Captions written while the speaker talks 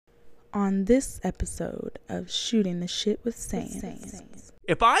on this episode of Shooting the Shit with Sans.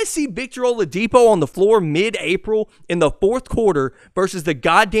 If I see Victor Oladipo on the floor mid-April in the fourth quarter versus the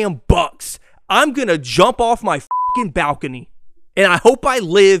goddamn Bucks, I'm going to jump off my fucking balcony. And I hope I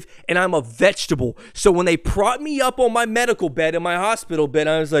live and I'm a vegetable. So when they prop me up on my medical bed in my hospital bed,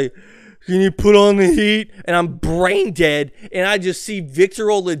 I was like, can you put on the heat? And I'm brain dead. And I just see Victor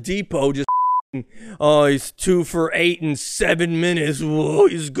Oladipo just, oh, he's 2 for 8 in 7 minutes. Whoa,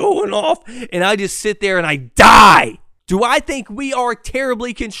 he's going off. And I just sit there and I die. Do I think we are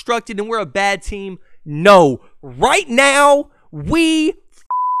terribly constructed and we're a bad team? No. Right now, we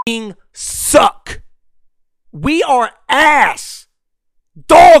f***ing suck. We are ass.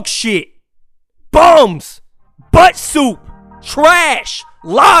 Dog shit. Bums. Butt soup. Trash.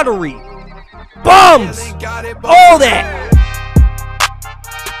 Lottery. Bums. All that.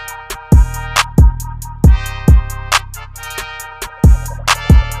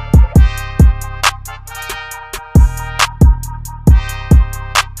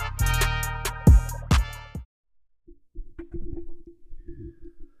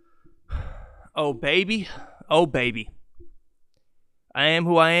 Oh, baby. Oh, baby. I am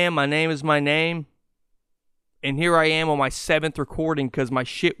who I am. My name is my name. And here I am on my 7th recording because my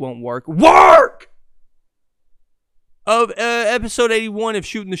shit won't work. Work! Of episode 81 of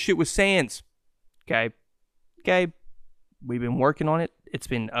Shooting the Shit with Sans. Okay. We've been working on it. It's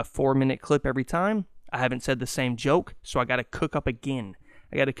been a 4-minute clip every time. I haven't said the same joke, so I got to cook up again.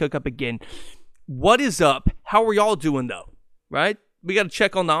 What is up? How are y'all doing, though? Right? We got to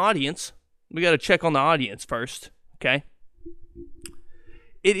check on the audience. We got to check on the audience first, okay?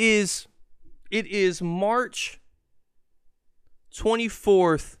 It is March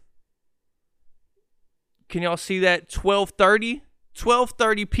 24th. Can y'all see that? 12:30?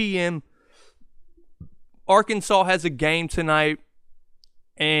 12:30 p.m. Arkansas has a game tonight,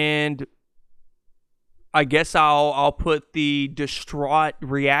 and I guess I'll put the distraught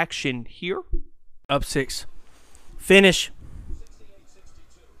reaction here. Up 6. Finish.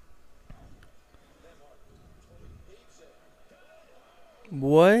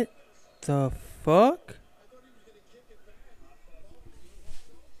 What the fuck?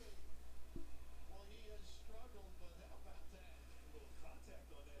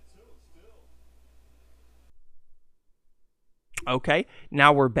 Okay,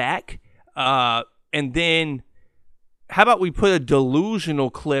 now we're back. And then, how about we put a delusional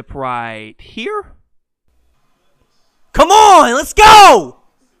clip right here? Come on, let's go!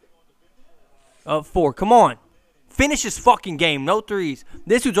 Up 4, come on. Finish his fucking game. No threes.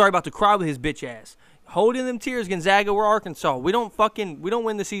 This dude's already about to cry with his bitch ass. Holding them tears, Gonzaga. We're Arkansas. We don't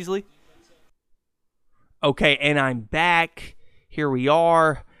win this easily. Okay, and I'm back. Here we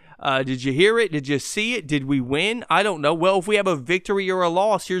are. Did you hear it? Did you see it? Did we win? I don't know. Well, if we have a victory or a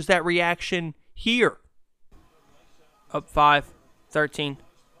loss, here's that reaction here. Up 5, 13,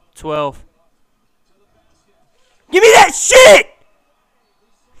 12. Give me that shit!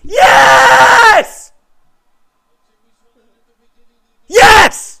 Yes!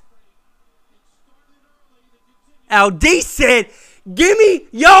 Yes! LD said, give me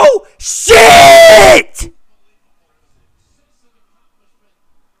yo shit!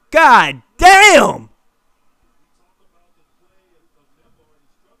 God damn!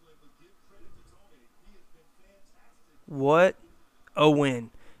 What a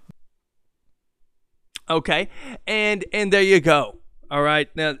win. Okay, and there you go. All right,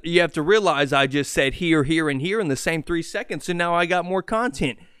 now you have to realize I just said here, and here in the same 3 seconds, and now I got more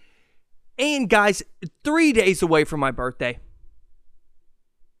content. And guys, 3 days away from my birthday.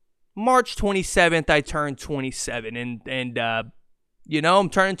 March 27th, I turned 27, and I'm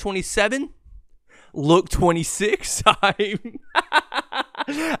turning 27. Look 26.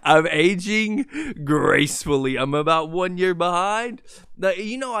 I'm aging gracefully. I'm about 1 year behind.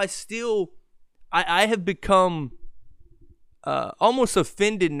 I have become almost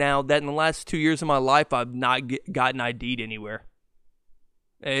offended now that in the last 2 years of my life I've not gotten ID'd anywhere.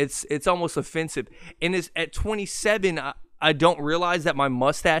 It's almost offensive. And it's at 27, I don't realize that my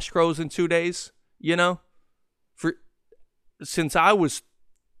mustache grows in 2 days. Since I was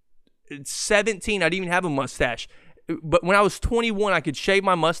 17, I didn't even have a mustache. But when I was 21, I could shave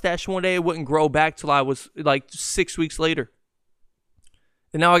my mustache one day. It wouldn't grow back till I was like 6 weeks later.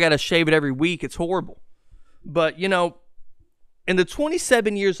 And now I got to shave it every week. It's horrible. But, in the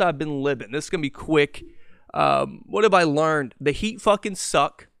 27 years I've been living, this is going to be quick. What have I learned? The Heat fucking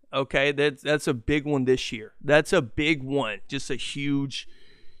suck. Okay, that's a big one this year. That's a big one. Just a huge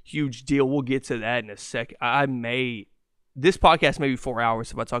deal. We'll get to that in a second. This podcast may be 4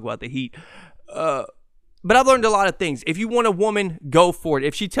 hours if I talk about the Heat. But I've learned a lot of things. If you want a woman, go for it.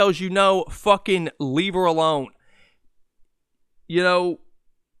 If she tells you no, fucking leave her alone. You know,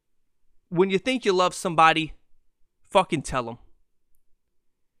 when you think you love somebody, fucking tell them.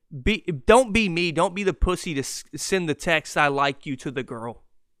 Don't be me. Don't be the pussy to send the text, I like you, to the girl.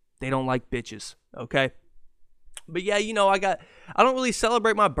 They don't like bitches, okay? But yeah, you know, I don't really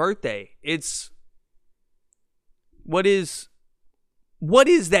celebrate my birthday. What is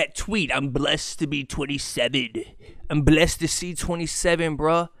that tweet? I'm blessed to be 27. I'm blessed to see 27,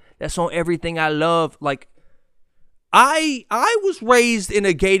 bruh. That's on everything I love. Like, I was raised in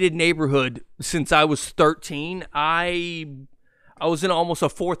a gated neighborhood since I was 13. I was in almost a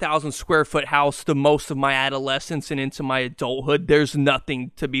 4,000 square foot house the most of my adolescence and into my adulthood. There's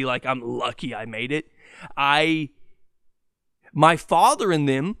nothing to be like, I'm lucky I made it. My father and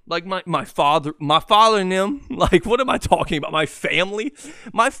them, like my father and them, like, what am I talking about? My family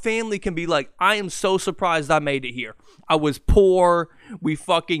can be like, I am so surprised I made it here. I was poor. We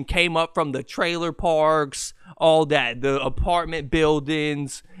fucking came up from the trailer parks, all that, the apartment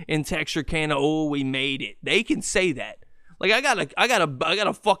buildings in Texarkana. Oh, we made it. They can say that. Like, I got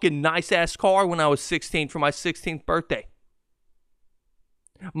a fucking nice ass car when I was 16 for my 16th birthday.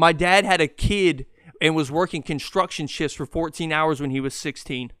 My dad had a kid and was working construction shifts for 14 hours when he was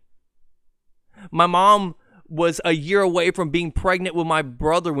 16. My mom was a year away from being pregnant with my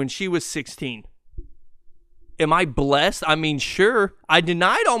brother when she was 16. Am I blessed? I mean, sure. I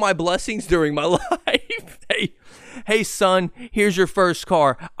denied all my blessings during my life. Hey, son, here's your first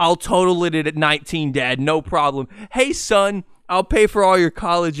car. I'll total it at 19, Dad. No problem. Hey, son, I'll pay for all your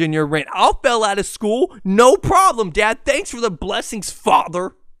college and your rent. I'll fail out of school. No problem, Dad. Thanks for the blessings,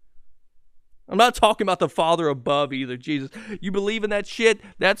 Father. I'm not talking about the Father above either. Jesus, you believe in that shit?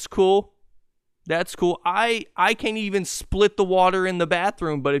 That's cool. That's cool. I can't even split the water in the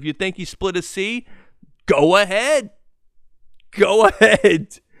bathroom, but if you think you split a sea, go ahead. Go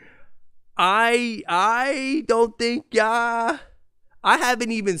ahead. I don't think, I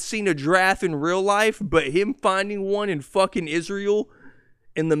haven't even seen a giraffe in real life, but him finding one in fucking Israel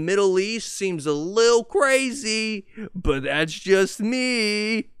in the Middle East seems a little crazy, but that's just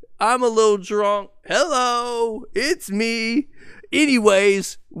me. I'm a little drunk. Hello, it's me.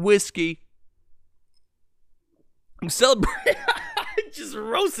 Anyways, whiskey. I'm celebrating. Just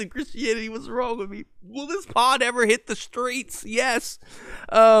roasting Christianity. What's wrong with me? Will this pod ever hit the streets? Yes.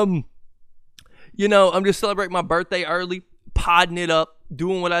 You know, I'm just celebrating my birthday early, podding it up,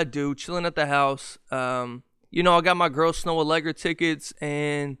 doing what I do, chilling at the house. You know, I got my girl Snow Allegra tickets,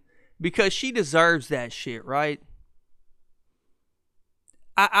 and because she deserves that shit, right?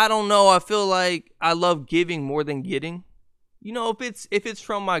 I don't know. I feel like I love giving more than getting. You know, if it's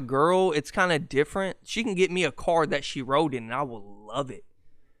from my girl, it's kind of different. She can get me a car that she rode in, and I will love it.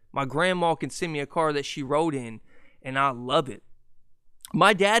 My grandma can send me a car that she rode in, and I love it.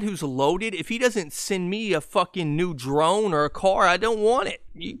 My dad, who's loaded, if he doesn't send me a fucking new drone or a car, I don't want it.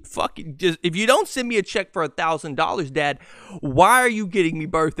 You fucking just, if you don't send me a check for $1,000, Dad, why are you getting me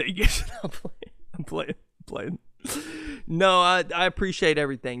birthday gifts? I'm playing. No, I appreciate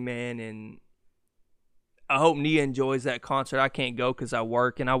everything, man, and I hope Nia enjoys that concert. I can't go because I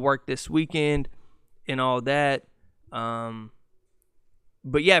work, and I work this weekend and all that.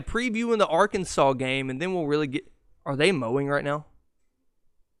 But yeah, previewing the Arkansas game, and then we'll really get. Are they mowing right now?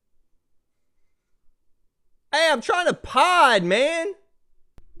 Hey, I'm trying to pod, man.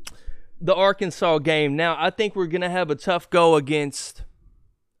 The Arkansas game. Now, I think we're gonna have a tough go against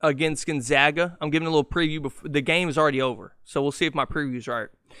Gonzaga. I'm giving a little preview before the game is already over, so we'll see if my preview's right.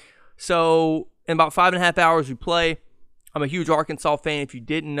 So in about 5.5 hours we play. I'm a huge Arkansas fan, if you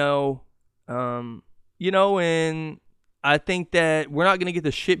didn't know. You know, and I think that we're not gonna get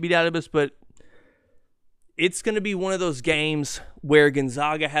the shit beat out of us, but it's gonna be one of those games where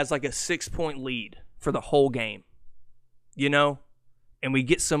Gonzaga has like a 6-point lead for the whole game. You know? And we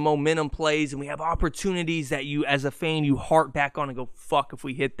get some momentum plays, and we have opportunities that you, as a fan, you harp back on and go, fuck if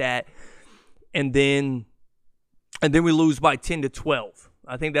we hit that. And then we lose by 10-12.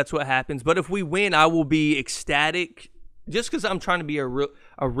 I think that's what happens. But if we win, I will be ecstatic. Just because I'm trying to be a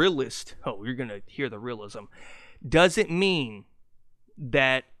realist. Oh, you're going to hear the realism. Doesn't mean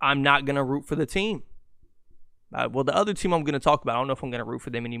that I'm not going to root for the team. Well, the other team I'm going to talk about, I don't know if I'm going to root for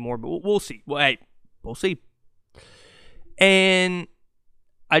them anymore, but we'll see. Well, hey, we'll see. And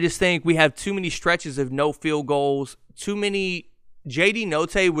I just think we have too many stretches of no field goals. Too many. JD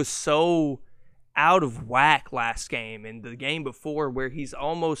Notte was so out of whack last game and the game before where he's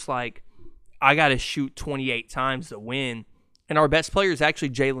almost like, I got to shoot 28 times to win. And our best player is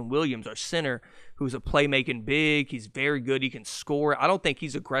actually Jalen Williams, our center, who's a playmaking big. He's very good. He can score. I don't think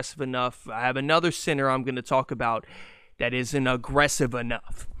he's aggressive enough. I have another center I'm going to talk about that isn't aggressive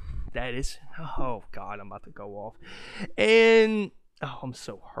enough. That is, oh, God, I'm about to go off. And, oh, I'm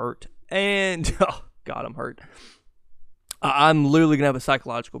so hurt. And, oh, God, I'm hurt. I'm literally going to have a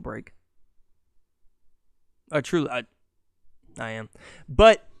psychological break. I am.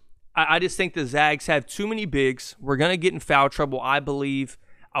 But I just think the Zags have too many bigs. We're going to get in foul trouble, I believe.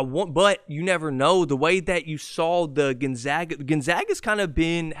 But you never know. The way that you saw the Gonzaga's kind of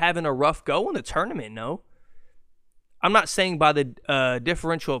been having a rough go in the tournament, no? I'm not saying by the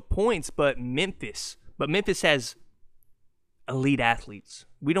differential of points, but Memphis. But Memphis has elite athletes.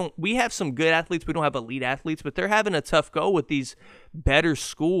 We have some good athletes. We don't have elite athletes, but they're having a tough go with these better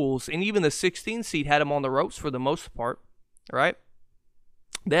schools. And even the 16 seed had them on the ropes for the most part, right?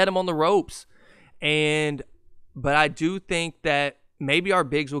 They had them on the ropes. But I do think that maybe our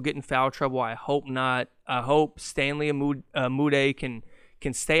bigs will get in foul trouble. I hope not. I hope Stanley Amude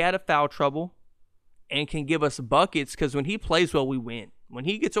can stay out of foul trouble and can give us buckets, because when he plays well, we win. When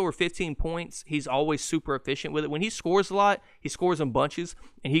he gets over 15 points, he's always super efficient with it. When he scores a lot, he scores in bunches,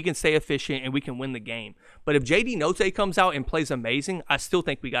 and he can stay efficient, and we can win the game. But if J.D. Notae comes out and plays amazing, I still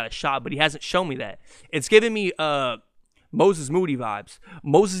think we got a shot, but he hasn't shown me that. It's giving me Moses Moody vibes.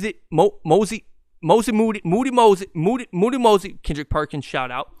 Moody Mosey, Kendrick Perkins,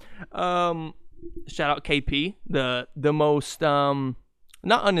 shout out. Shout out KP, the most,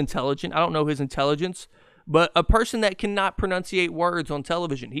 not unintelligent. I don't know his intelligence, but a person that cannot pronunciate words on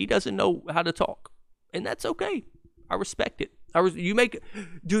television. He doesn't know how to talk, and that's okay. I respect it.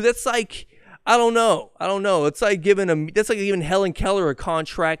 Dude, that's like, I don't know. It's like giving Helen Keller a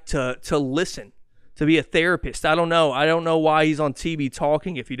contract to listen, to be a therapist. I don't know. I don't know why he's on TV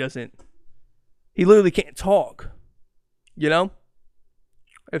talking if he literally can't talk. You know?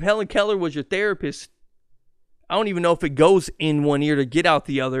 If Helen Keller was your therapist, I don't even know if it goes in one ear to get out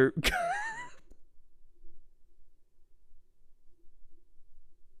the other.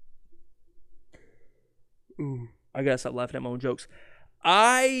 I gotta stop laughing at my own jokes.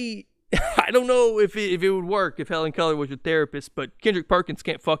 I don't know if it would work if Helen Keller was your therapist, but Kendrick Perkins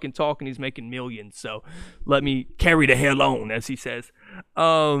can't fucking talk and he's making millions, so let me carry the hell on, as he says.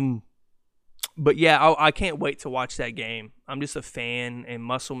 But yeah, I can't wait to watch that game. I'm just a fan, and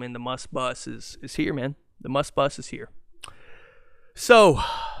Musselman, the Must Bus, is here, man. The Must Bus is here. So,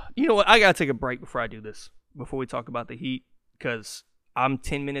 you know what? I gotta take a break before I do this, before we talk about the Heat, because I'm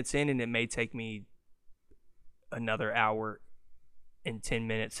 10 minutes in, and it may take me another hour and 10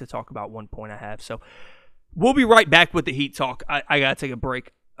 minutes to talk about one point I have. So we'll be right back with the Heat talk. I gotta take a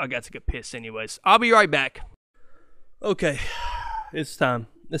break. I gotta take a piss anyways. I'll be right back. Okay, it's time.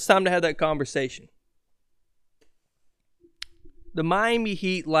 It's time to have that conversation. The Miami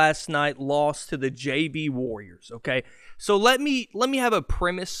Heat last night lost to the JV Warriors, okay? So let me have a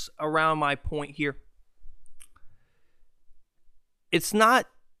premise around my point here. It's not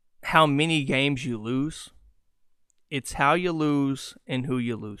how many games you lose. It's how you lose and who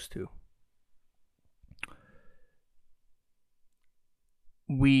you lose to.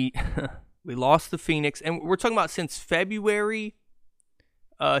 We lost to Phoenix, and we're talking about since February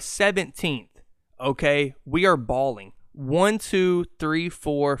 17th, okay? We are balling. 1, 2, 3,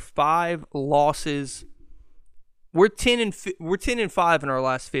 4, 5 losses. We're 10 and 5 in our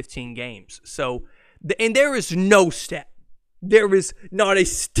last 15 games. So, and there is no stat. There is not a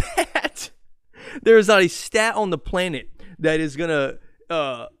stat. There is not a stat on the planet that is gonna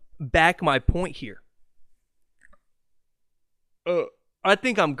back my point here. I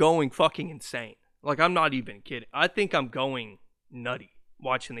think I'm going fucking insane. Like, I'm not even kidding. I think I'm going nutty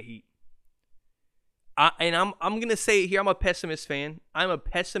watching the Heat. I'm gonna say it here. I'm a pessimist fan. I'm a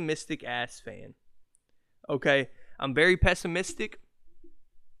pessimistic ass fan. Okay, I'm very pessimistic.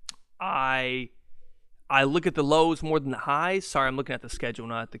 I look at the lows more than the highs. Sorry, I'm looking at the schedule,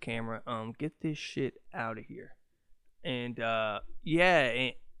 not at the camera. Get this shit out of here. And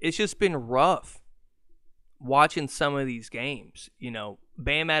yeah, it's just been rough watching some of these games. You know,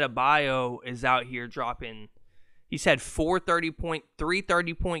 Bam Adebayo is out here dropping. He's had 3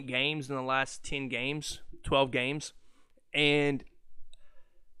 30-point games in the last 10 games, 12 games. And,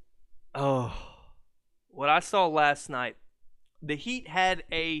 what I saw last night, the Heat had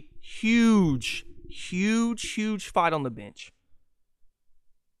a huge fight on the bench.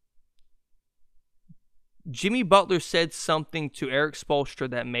 Jimmy Butler said something to Eric Spoelstra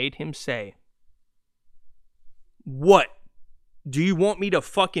that made him say, "What? Do you want me to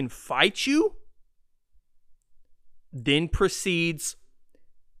fucking fight you?" Then proceeds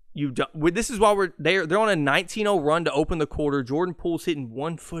This is why they're on a 19-0 run to open the quarter. Jordan Poole's hitting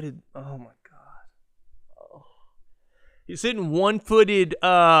one-footed. Oh my god. Oh. He's hitting one-footed.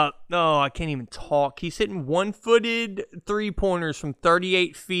 I can't even talk. He's hitting one-footed 3-pointers from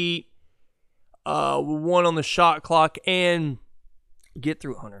 38 feet. One on the shot clock, and get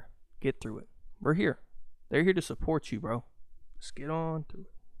through it, Hunter. Get through it. We're here. They're here to support you, bro. Let's get on through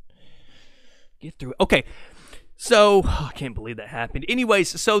it. Get through it. Okay. So, I can't believe that happened.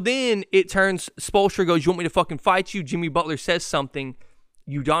 Anyways, so then it turns, Spoelstra goes, you want me to fucking fight you? Jimmy Butler says something.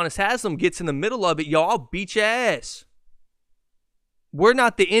 Udonis Haslem gets in the middle of it. Y'all, I'll beat your ass. We're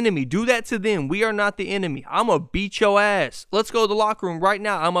not the enemy. Do that to them. We are not the enemy. I'm going to beat your ass. Let's go to the locker room right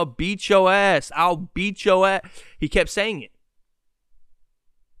now. I'm going to beat your ass. I'll beat your ass. He kept saying it.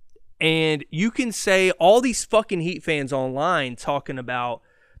 And you can say all these fucking Heat fans online talking about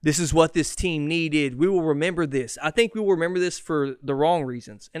this is what this team needed. We will remember this. I think we will remember this for the wrong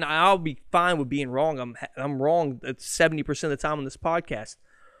reasons. And I'll be fine with being wrong. I'm wrong 70% of the time on this podcast.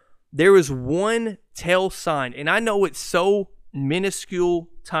 There is one tell sign, and I know it's so minuscule,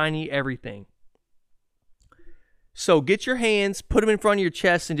 tiny, everything. So get your hands, put them in front of your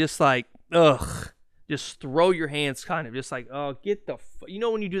chest, and just like, just throw your hands kind of. Just like, oh, get the you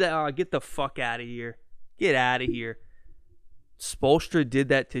know when you do that, oh, get the fuck out of here. Get out of here. Spoelstra did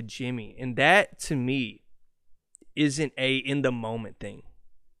that to Jimmy, and that, to me, isn't a in-the-moment thing.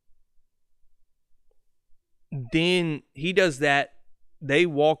 Then he does that. They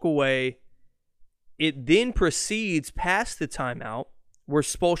walk away. It then proceeds past the timeout where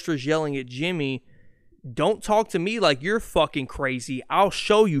Spoelstra's yelling at Jimmy, don't talk to me like you're fucking crazy. I'll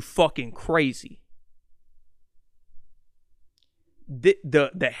show you fucking crazy.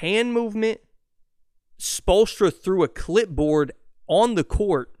 The hand movement, Spoelstra threw a clipboard on the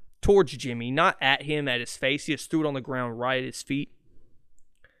court towards Jimmy, not at him, at his face. He just threw it on the ground right at his feet.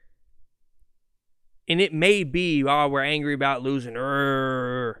 And it may be, we're angry about losing.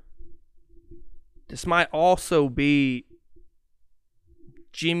 This might also be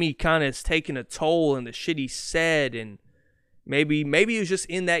Jimmy kind of is taking a toll in the shit he said, and maybe he was just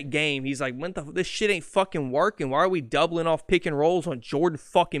in that game. He's like, this shit ain't fucking working. Why are we doubling off pick and rolls on Jordan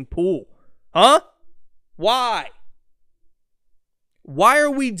fucking Poole? Huh? Why? Why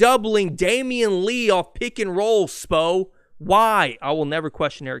are we doubling Damian Lee off pick and roll, Spo? Why? I will never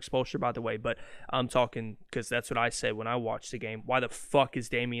question Eric Spoelstra, by the way, but I'm talking because that's what I said when I watched the game. Why the fuck is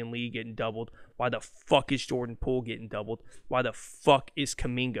Damian Lee getting doubled? Why the fuck is Jordan Poole getting doubled? Why the fuck is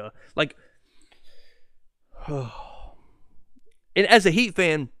Kuminga? Like, and as a Heat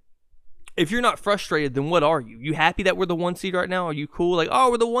fan, if you're not frustrated, then what are you? You happy that we're the 1 seed right now? Are you cool? Like, oh,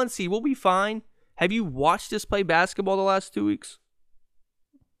 we're the 1 seed. We'll be fine. Have you watched us play basketball the last 2 weeks?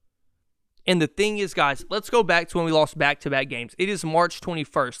 And the thing is, guys, let's go back to when we lost back-to-back games. It is March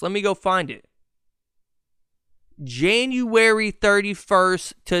 21st. Let me go find it. January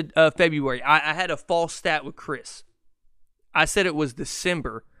 31st to February. I had a false stat with Chris. I said it was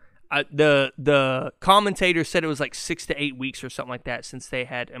December. The commentator said it was like 6 to 8 weeks or something like that since they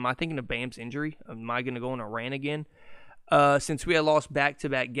had, am I thinking of Bam's injury? Am I going to go on a rant again? Since we had lost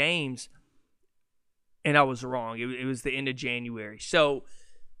back-to-back games, and I was wrong. It was the end of January. So,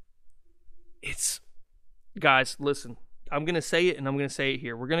 guys, listen, I'm going to say it, and I'm going to say it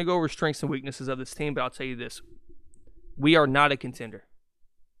here. We're going to go over strengths and weaknesses of this team, but I'll tell you this. We are not a contender.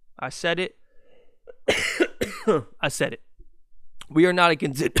 I said it. I said it. We are not a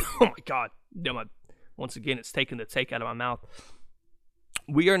contender. Oh, my God. Once again, it's taking the take out of my mouth.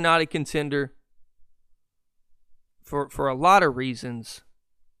 We are not a contender for a lot of reasons.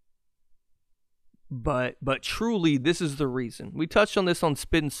 But truly, this is the reason. We touched on this on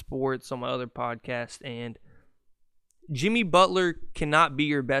Spin Sports on my other podcast, and Jimmy Butler cannot be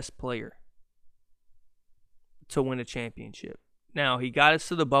your best player to win a championship. Now, he got us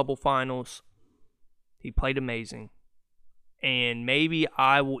to the bubble finals. He played amazing. And maybe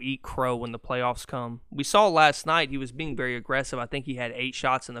I will eat crow when the playoffs come. We saw last night he was being very aggressive. I think he had 8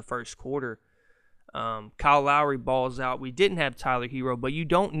 shots in the first quarter. Kyle Lowry balls out. We didn't have Tyler Hero, but you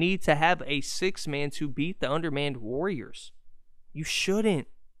don't need to have a 6-man to beat the undermanned Warriors. You shouldn't.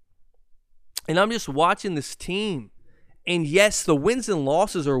 And I'm just watching this team. And yes, the wins and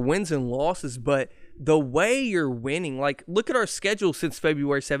losses are wins and losses, but the way you're winning, like, look at our schedule since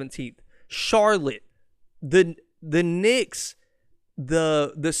February 17th. Charlotte, the Knicks,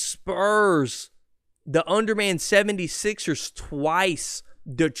 the Spurs, the undermanned 76ers twice,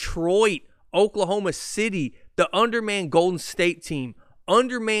 Detroit, Oklahoma City, the undermanned Golden State team,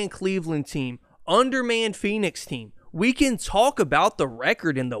 undermanned Cleveland team, undermanned Phoenix team. we can talk about the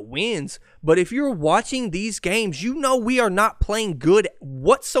record and the wins, but if you're watching these games, you know we are not playing good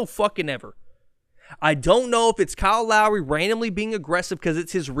whatsoever. I don't know if it's Kyle Lowry randomly being aggressive because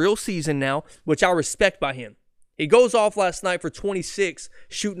it's his real season now, which I respect by him. He goes off last night for 26,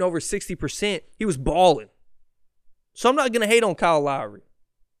 shooting over 60%. He was balling. So I'm not going to hate on Kyle Lowry.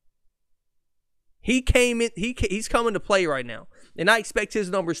 He's coming to play right now. And I expect his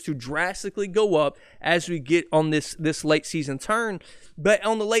numbers to drastically go up as we get on this late season turn. But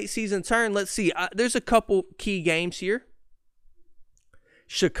on the late season turn, let's see. There's a couple key games here.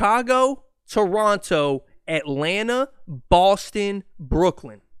 Chicago, Toronto, Atlanta, Boston,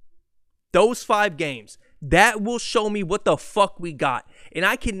 Brooklyn. Those 5 games. That will show me what the fuck we got. And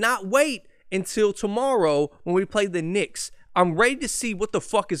I cannot wait until tomorrow when we play the Knicks. I'm ready to see what the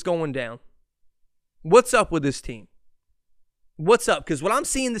fuck is going down. What's up with this team? What's up? Because what I'm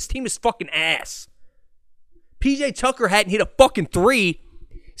seeing, this team is fucking ass. PJ Tucker hadn't hit a fucking 3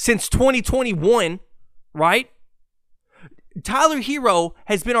 since 2021, right? Tyler Hero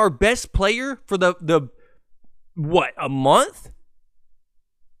has been our best player for the what, a month?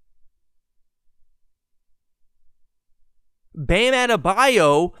 Bam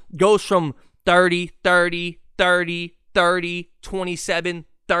Adebayo goes from 30, 30, 30, 30, 27,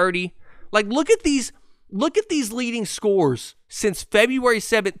 30. Like, look at these leading scores since February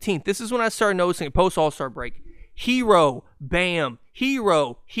 17th. This is when I started noticing it post All-Star break. Hero, Bam,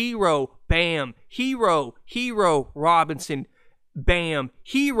 Hero, Hero, Bam, Hero, Hero, Robinson, Bam,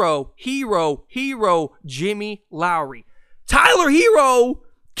 Hero, Hero, Hero, Jimmy Lowry. Tyler Hero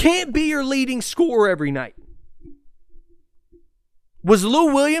can't be your leading scorer every night. Was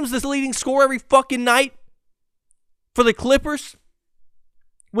Lou Williams the leading scorer every fucking night for the Clippers?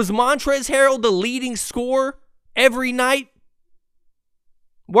 Was Montrezl Harrell the leading scorer every night?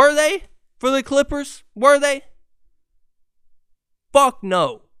 Were they for the Clippers? Were they? Fuck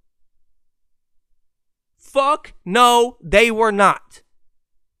no. Fuck no, they were not.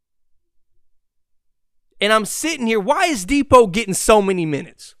 And I'm sitting here, why is Depot getting so many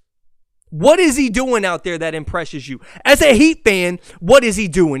minutes? What is he doing out there that impresses you? As a Heat fan, what is he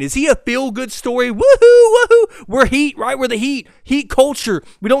doing? Is he a feel-good story? Woohoo, woohoo. We're Heat, right? We're the Heat. Heat culture.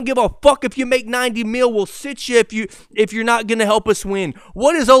 We don't give a fuck if you make 90 mil. We'll sit you if you're not going to help us win.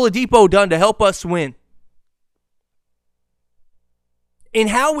 What has Oladipo done to help us win? And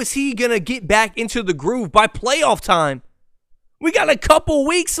how is he going to get back into the groove by playoff time? We got a couple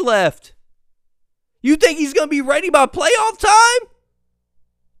weeks left. You think he's going to be ready by playoff time?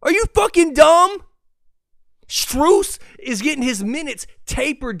 Are you fucking dumb? Strus is getting his minutes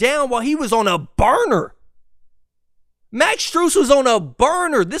tapered down while he was on a burner. Max Strus was on a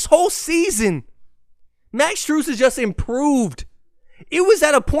burner this whole season. Max Strus has just improved. It was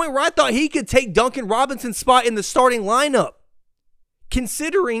at a point where I thought he could take Duncan Robinson's spot in the starting lineup.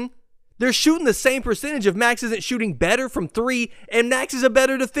 Considering they're shooting the same percentage if Max isn't shooting better from 3, and Max is a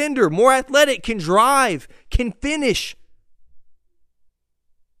better defender, more athletic, can drive, can finish.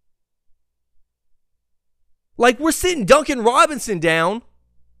 Like, we're sitting Duncan Robinson down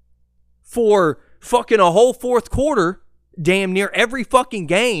for fucking a whole fourth quarter, damn near every fucking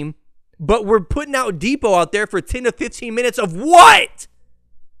game, but we're putting out Depot out there for 10 to 15 minutes of what?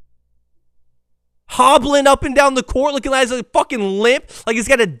 Hobbling up and down the court looking like he's a fucking limp, like he's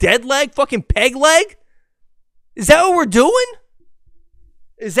got a dead leg, fucking peg leg? Is that what we're doing?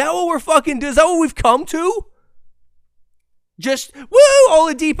 Is that what we're fucking doing? Is that what we've come to? Just, woo,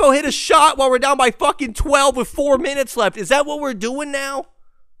 Oladipo hit a shot while we're down by fucking 12 with 4 minutes left. Is that what we're doing now?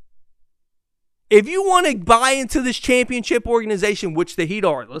 If you want to buy into this championship organization, which the Heat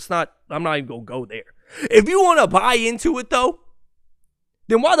are, I'm not even going to go there. If you want to buy into it, though,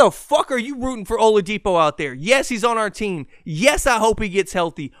 then why the fuck are you rooting for Oladipo out there? Yes, he's on our team. Yes, I hope he gets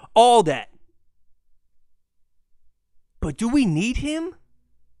healthy. All that. But do we need him?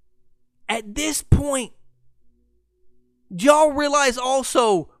 At this point, do y'all realize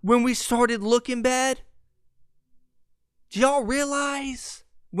also when we started looking bad? Do y'all realize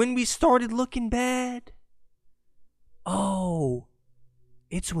when we started looking bad? Oh,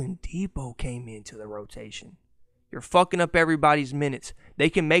 it's when Depot came into the rotation. You're fucking up everybody's minutes. They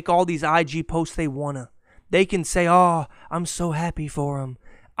can make all these IG posts they wanna. They can say, oh, I'm so happy for him.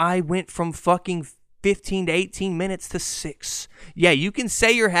 I went from fucking 15 to 18 minutes to 6. Yeah, you can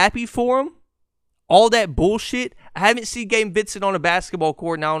say you're happy for him. All that bullshit. I haven't seen Gabe Vincent on a basketball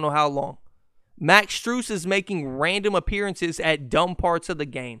court in I don't know how long. Max Strus is making random appearances at dumb parts of the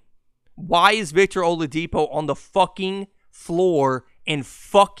game. Why is Victor Oladipo on the fucking floor in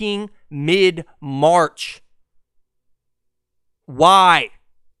fucking mid-March? Why?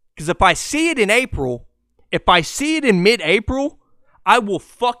 Because if I see it in April If I see it in mid-April, I will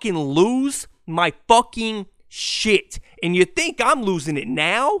fucking lose my fucking shit. And you think I'm losing it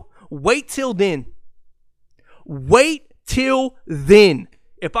now? Wait till then. Wait till then.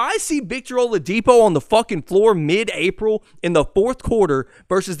 If I see Victor Oladipo on the fucking floor mid-April in the fourth quarter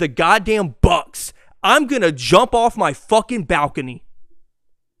versus the goddamn Bucks, I'm going to jump off my fucking balcony.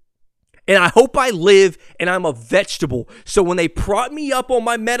 And I hope I live and I'm a vegetable. So when they prop me up on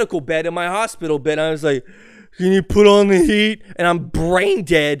my medical bed in my hospital bed, I was like, can you put on the heat? And I'm brain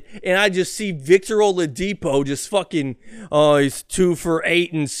dead. And I just see Victor Oladipo just fucking, oh, he's 2 for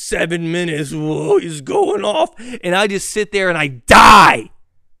 8 in 7 minutes. Whoa, he's going off. And I just sit there and I die.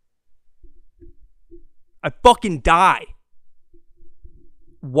 I fucking die.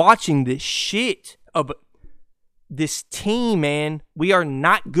 Watching this shit of this team, man. We are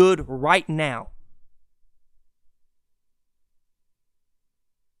not good right now.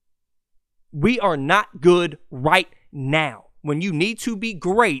 We are not good right now. When you need to be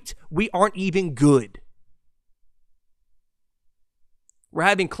great, we aren't even good. We're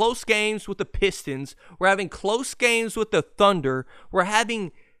having close games with the Pistons. We're having close games with the Thunder. We're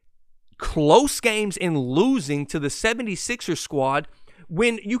having close games and losing to the 76ers squad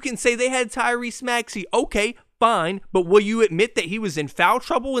when you can say they had Tyrese Maxey. Okay, fine, but will you admit that he was in foul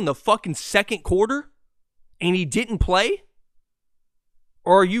trouble in the fucking second quarter and he didn't play?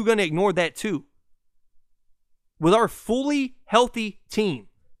 Or are you going to ignore that too? With our fully healthy team,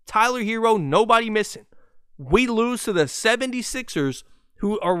 Tyler Hero, nobody missing, we lose to the 76ers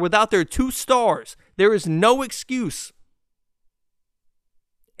who are without their 2 stars. There is no excuse.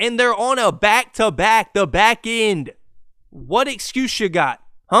 And they're on a back-to-back, the back end. What excuse you got?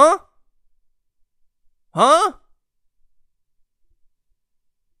 Huh? Huh?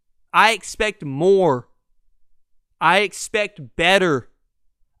 I expect more. I expect better.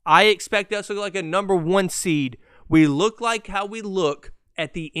 I expect us to look like a number 1 seed. We look like how we look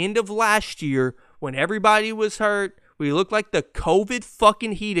at the end of last year when everybody was hurt. We look like the COVID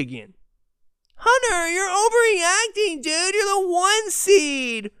fucking Heat again. Hunter, you're overreacting, dude. You're the 1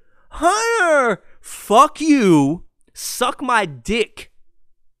 seed. Hunter, fuck you. Suck my dick.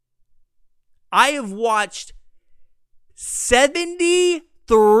 I have watched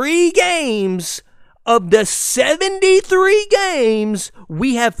 73 games of the 73 games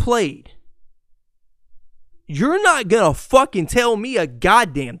we have played. You're not gonna fucking tell me a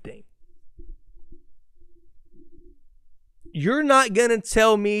goddamn thing. You're not gonna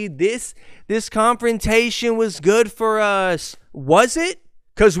tell me this confrontation was good for us. Was it?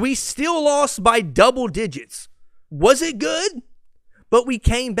 Because we still lost by double digits. Was it good? But we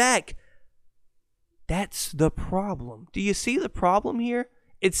came back. That's the problem. Do you see the problem here?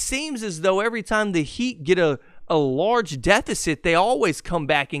 It seems as though every time the Heat get a large deficit, they always come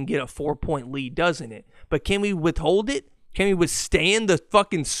back and get a 4-point lead, doesn't it? But can we withhold it? Can we withstand the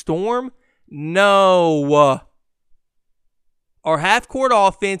fucking storm? No. Our half-court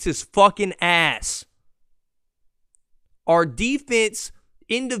offense is fucking ass. Our defense,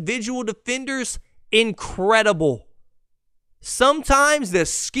 individual defenders, incredible. Sometimes the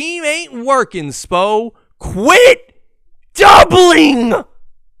scheme ain't working, Spo. Quit doubling!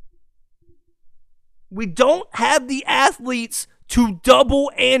 We don't have the athletes to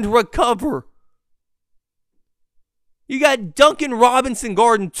double and recover. You got Duncan Robinson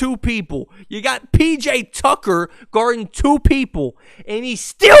guarding 2 people. You got PJ Tucker guarding 2 people. And he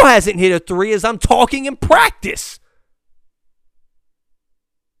still hasn't hit a 3 as I'm talking in practice.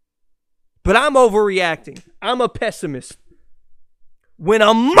 But I'm overreacting. I'm a pessimist. When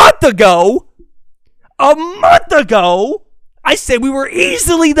a month ago, I said we were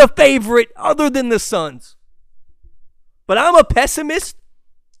easily the favorite other than the Suns. But I'm a pessimist.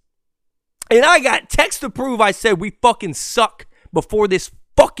 And I got text to prove I said we fucking suck before this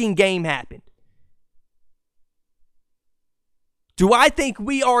fucking game happened. Do I think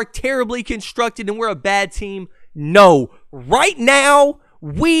we are terribly constructed and we're a bad team? No. Right now,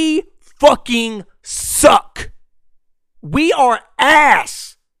 we fucking suck. We are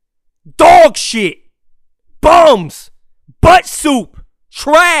ass. Dog shit. Bums. Butt soup.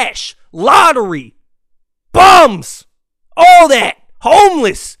 Trash. Lottery. Bums. All that.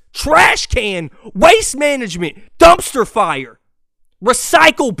 Homeless. Trash can. Waste management. Dumpster fire.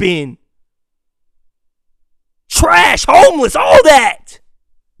 Recycle bin. Trash. Homeless. All that.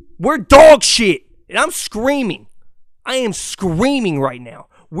 We're dog shit. And I'm screaming. I am screaming right now.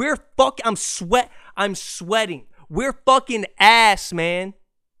 I'm sweating. We're fucking ass, man.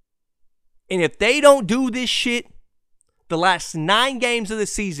 And if they don't do this shit, the last 9 games of the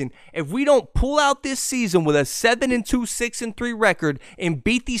season, if we don't pull out this season with a 7-2, 6-3 record and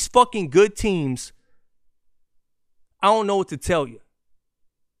beat these fucking good teams, I don't know what to tell you.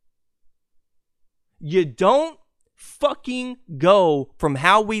 You don't fucking go from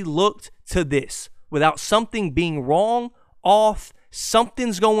how we looked to this without something being wrong, off,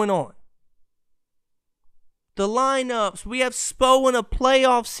 something's going on. The lineups, we have Spo in a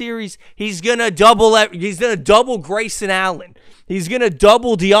playoff series. He's gonna double Grayson Allen. He's gonna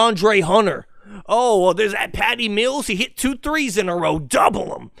double DeAndre Hunter. Oh, well, there's that Patty Mills. He hit 2 threes in a row.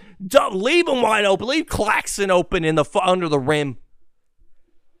 Double him. Leave him wide open. Leave Claxton open under the rim.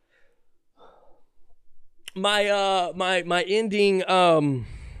 My ending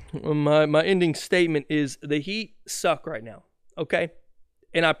statement is the Heat suck right now. Okay,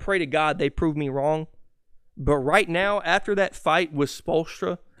 and I pray to God they prove me wrong. But right now, after that fight with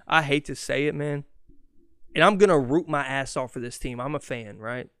Spoelstra, I hate to say it, man, and I'm gonna root my ass off for this team. I'm a fan,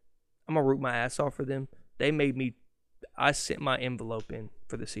 right? I'm gonna root my ass off for them. They made me. I sent my envelope in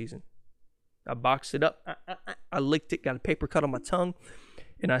for the season. I boxed it up. I licked it. Got a paper cut on my tongue,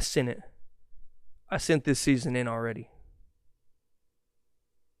 and I sent it. I sent this season in already.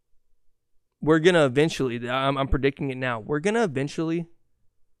 We're going to eventually, I'm predicting it now. We're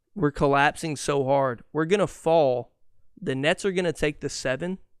collapsing so hard. We're going to fall. The Nets are going to take the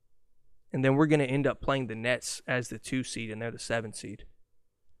 7, and then we're going to end up playing the Nets as the 2 seed, and they're the 7 seed.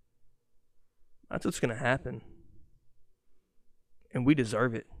 That's what's going to happen. And we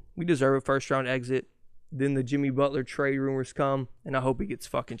deserve it. We deserve a first-round exit. Then the Jimmy Butler trade rumors come, and I hope he gets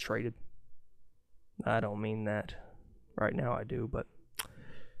fucking traded. I don't mean that. Right now I do, but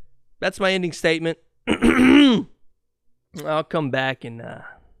that's my ending statement. I'll come back and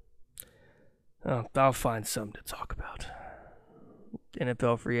I'll find something to talk about.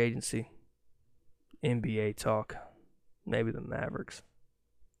 NFL free agency. NBA talk. Maybe the Mavericks.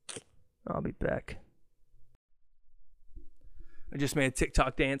 I'll be back. I just made a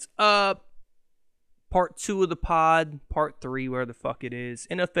TikTok dance. Part 2 of the pod, part 3, where the fuck it is.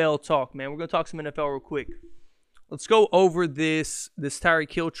 NFL talk, man. We're going to talk some NFL real quick. Let's go over this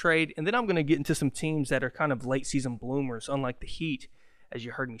Tyreek Hill trade, and then I'm going to get into some teams that are kind of late season bloomers, unlike the Heat, as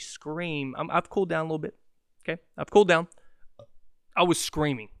you heard me scream. I've cooled down a little bit, okay? I've cooled down. I was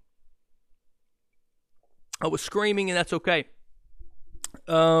screaming. And that's okay.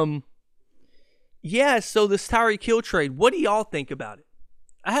 Yeah, so this Tyreek Hill trade, what do y'all think about it?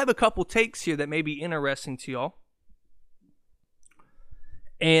 I have a couple takes here that may be interesting to y'all.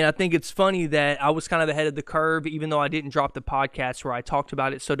 And I think it's funny that I was kind of ahead of the curve, even though I didn't drop the podcast where I talked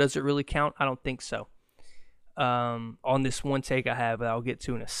about it. So does it really count? I don't think so. On this one take I have that I'll get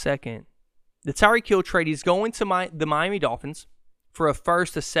to in a second. The Tyreek Hill trade, he's going to the Miami Dolphins for a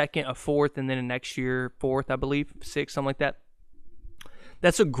first, a second, a fourth, and then a next year, fourth, I believe, 6th, something like that.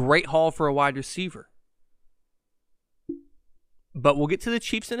 That's a great haul for a wide receiver. But we'll get to the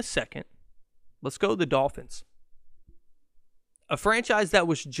Chiefs in a second. Let's go to the Dolphins. A franchise that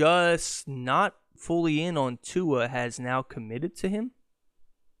was just not fully in on Tua has now committed to him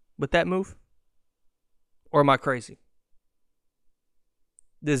with that move? Or am I crazy?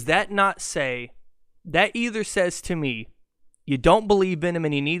 Does that not say, that either says to me, you don't believe in him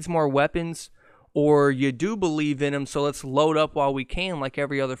and he needs more weapons, or you do believe in him, so let's load up while we can like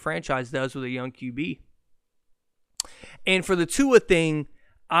every other franchise does with a young QB. And for the Tua thing,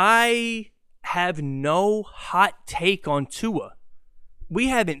 I have no hot take on Tua. We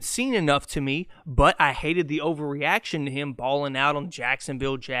haven't seen enough to me, but I hated the overreaction to him balling out on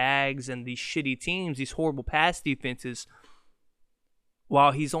Jacksonville Jags and these shitty teams, these horrible pass defenses.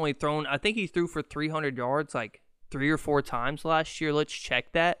 While he's only thrown, I think he threw for 300 yards like 3 or 4 times last year. Let's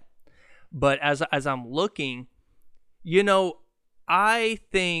check that. But as I'm looking, I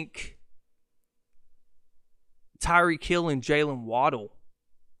think Tyreek Hill and Jalen Waddle,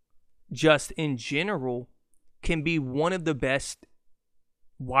 just in general, can be one of the best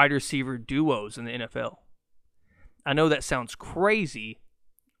wide receiver duos in the NFL. I know that sounds crazy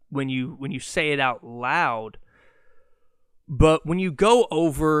when you say it out loud, but when you go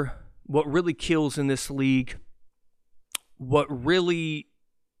over what really kills in this league, what really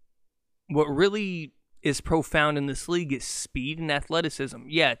is profound in this league is speed and athleticism.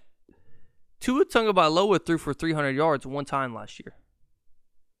 Yeah, Tua Tagovailoa threw for 300 yards one time last year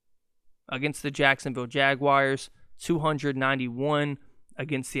against the Jacksonville Jaguars, 291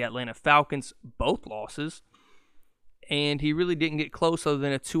 against the Atlanta Falcons, both losses. And he really didn't get close other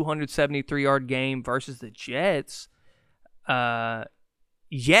than a 273-yard game versus the Jets. I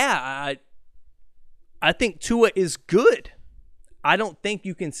think Tua is good. I don't think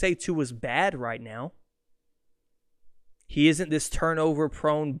you can say Tua's bad right now. He isn't this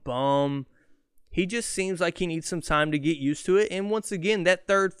turnover-prone bum. He just seems like he needs some time to get used to it. And once again, that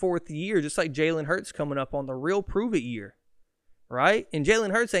third, fourth year, just like Jalen Hurts coming up on the real prove-it year, right? And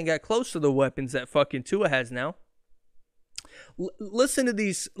Jalen Hurts ain't got close to the weapons that fucking Tua has now. Listen to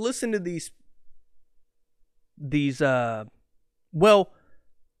these. Well,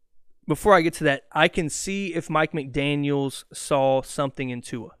 before I get to that, I can see if Mike McDaniels saw something in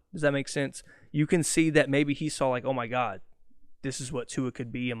Tua. Does that make sense? You can see that maybe he saw like, oh my God, this is what Tua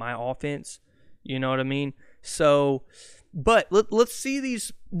could be in my offense. You know what I mean? So, but let's see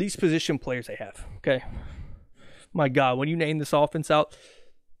these position players they have. Okay. My God, when you name this offense out,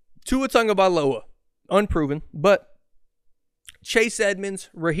 Tua Tagovailoa, unproven, but Chase Edmonds,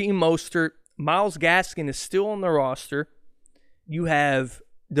 Raheem Mostert, Myles Gaskin is still on the roster. You have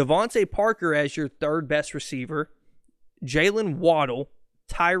Devontae Parker as your third best receiver, Jalen Waddle,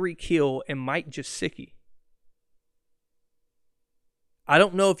 Tyreek Hill, and Mike Gesicki. I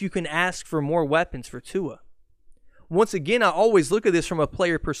don't know if you can ask for more weapons for Tua. Once again, I always look at this from a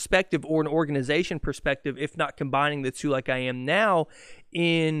player perspective or an organization perspective, if not combining the two like I am now.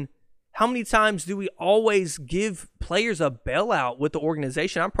 In how many times do we always give players a bailout with the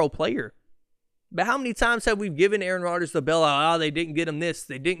organization? I'm pro player. But how many times have we given Aaron Rodgers the bailout? Oh, they didn't get him this.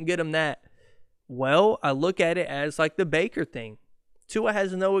 They didn't get him that. Well, I look at it as like the Baker thing. Tua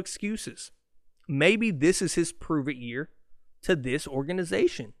has no excuses. Maybe this is his prove-it year to this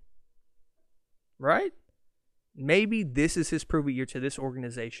organization. Right? Maybe this is his prove-it year to this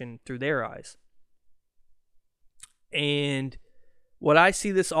organization through their eyes. And what I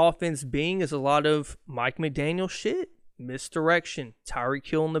see this offense being is a lot of Mike McDaniel shit. Misdirection. Tyreek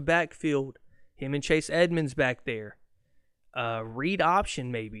Hill in the backfield. Him and Chase Edmonds back there. Read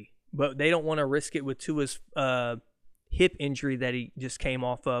option maybe. But they don't want to risk it with Tua's hip injury that he just came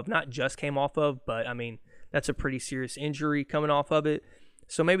off of. Not just came off of, but I mean, that's a pretty serious injury coming off of it.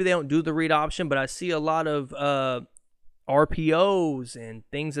 So maybe they don't do the read option, but I see a lot of RPOs and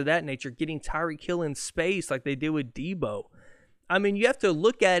things of that nature getting Tyreek Hill in space like they did with Debo. I mean, you have to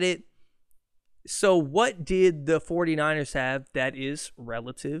look at it. So what did the 49ers have that is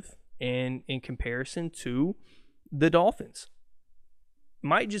relative and in comparison to the Dolphins?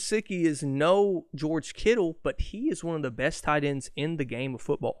 Mike Gesicki is no George Kittle, but he is one of the best tight ends in the game of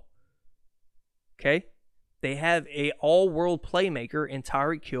football. Okay? They have a all-world playmaker in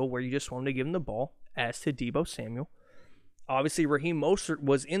Tyreek Hill where you just want to give him the ball, as to Debo Samuel. Obviously, Raheem Mostert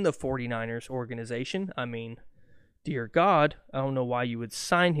was in the 49ers organization. I mean, dear God, I don't know why you would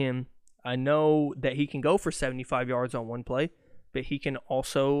sign him. I know that he can go for 75 yards on one play, but he can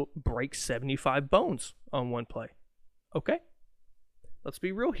also break 75 bones on one play. Okay? Let's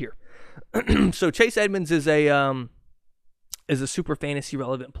be real here. So Chase Edmonds is a super fantasy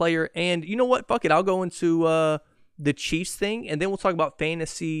relevant player. And you know what? Fuck it. I'll go into the Chiefs thing, and then we'll talk about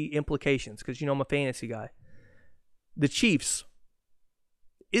fantasy implications because, you know, I'm a fantasy guy. The Chiefs.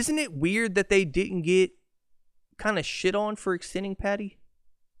 Isn't it weird that they didn't get kind of shit on for extending Patty?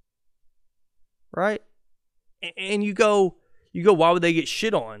 Right? And you go, why would they get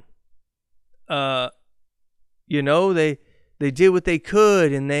shit on? You know, they did what they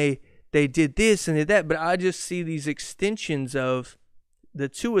could, and they did this and did that, but I just see these extensions of the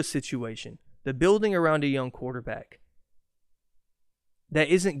Tua situation, the building around a young quarterback that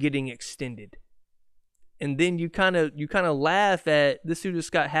isn't getting extended. And then you kind of laugh at this dude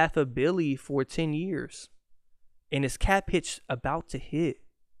just got $500 million for 10 years, and his cap hit's about to hit.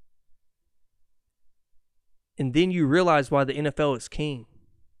 And then you realize why the NFL is king.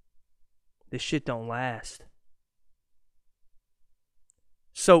 This shit don't last.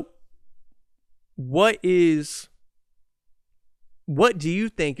 So, what do you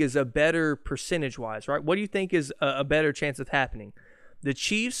think is a better percentage-wise, right? What do you think is a better chance of happening? The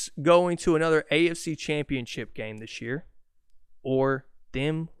Chiefs going to another AFC championship game this year, or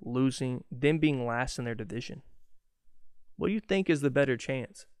them being last in their division? What do you think is the better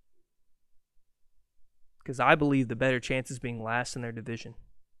chance? Because I believe the better chance is being last in their division.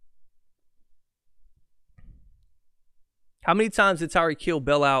 How many times did Tyreek Hill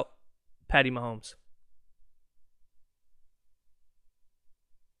bail out Patty Mahomes?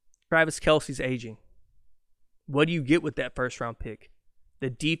 Travis Kelce's aging. What do you get with that first-round pick? The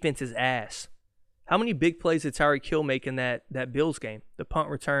defense is ass. How many big plays did Tyreek Hill make in that Bills game? The punt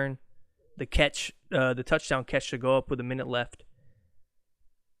return, the catch, the touchdown catch to go up with a minute left.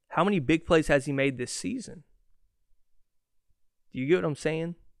 How many big plays has he made this season? Do you get what I'm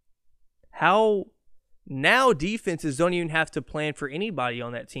saying? Now defenses don't even have to plan for anybody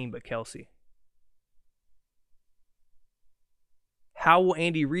on that team but Kelce. How will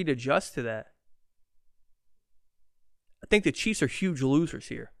Andy Reid adjust to that? I think the Chiefs are huge losers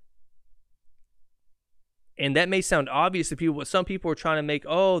here. And that may sound obvious to people, but some people are trying to make,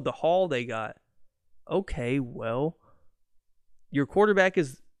 oh, the haul they got. Okay, well, your quarterback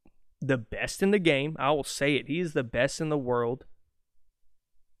is the best in the game. I will say it. He is the best in the world.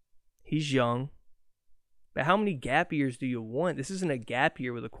 He's young. But how many gap years do you want? This isn't a gap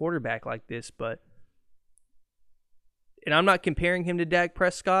year with a quarterback like this, but... And I'm not comparing him to Dak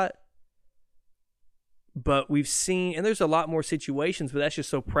Prescott, but we've seen, and there's a lot more situations, but that's just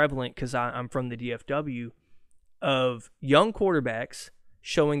so prevalent because I'm from the DFW, of young quarterbacks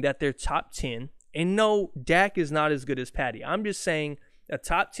showing that they're top 10. And no, Dak is not as good as Patty. I'm just saying a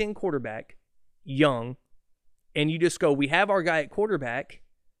top 10 quarterback, young, and you just go, we have our guy at quarterback.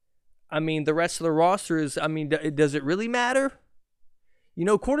 I mean, the rest of the roster is, I mean, does it really matter? You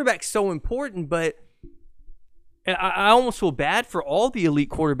know, quarterback's so important, but I almost feel bad for all the elite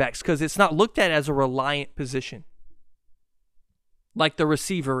quarterbacks because it's not looked at as a reliant position like the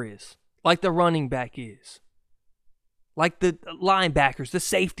receiver is, like the running back is, like the linebackers, the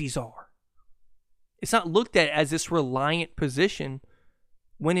safeties are. It's not looked at as this reliant position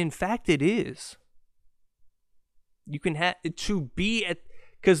when in fact it is. You can have to be at,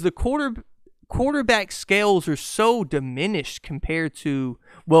 because the quarterback scales are so diminished compared to,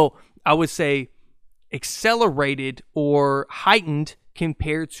 well, I would say accelerated or heightened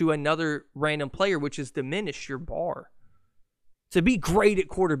compared to another random player, which has diminished your bar. To be great at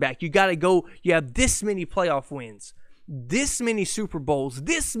quarterback, you got to go, you have this many playoff wins, this many Super Bowls,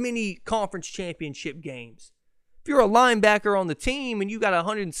 this many conference championship games. If you're a linebacker on the team and you got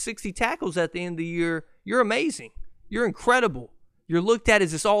 160 tackles at the end of the year, you're amazing. You're incredible. You're looked at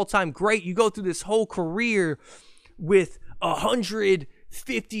as this all-time great. You go through this whole career with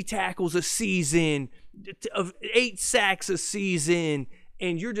 150 tackles a season, of 8 sacks a season,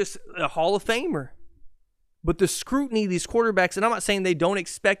 and you're just a Hall of Famer. But the scrutiny, these quarterbacks, and I'm not saying they don't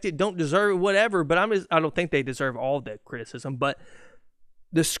expect it, don't deserve it, whatever, but I don't think they deserve all of that criticism. But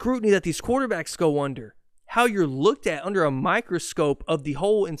the scrutiny that these quarterbacks go under, how you're looked at under a microscope of the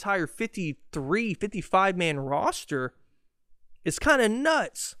whole entire 55-man roster, is kind of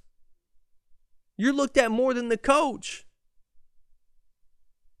nuts. You're looked at more than the coach.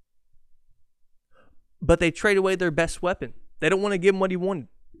 But they trade away their best weapon. They don't want to give him what he wanted.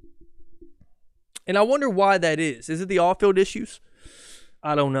 And I wonder why that is. Is it the off-field issues?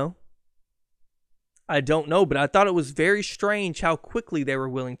 I don't know. But I thought it was very strange how quickly they were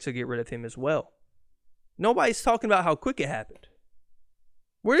willing to get rid of him as well. Nobody's talking about how quick it happened.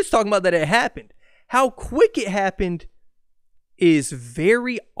 We're just talking about that it happened. How quick it happened is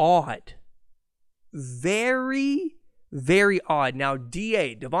very odd. Very, very odd. Now,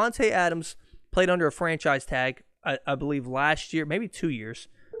 Devontae Adams played under a franchise tag, I believe, last year, maybe 2 years.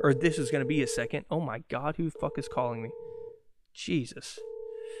 Or this is going to be his second. Oh my God, who the fuck is calling me? Jesus.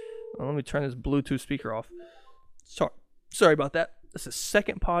 Well, let me turn this Bluetooth speaker off. Sorry about that. That's the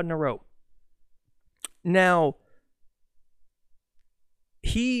second pod in a row. Now,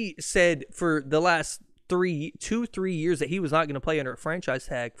 he said for the last 3 years that he was not going to play under a franchise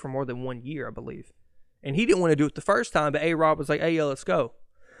tag for more than 1 year, I believe. And he didn't want to do it the first time, but A-Rob was like, hey, yo, let's go.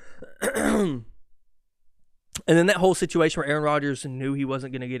 And then that whole situation where Aaron Rodgers knew he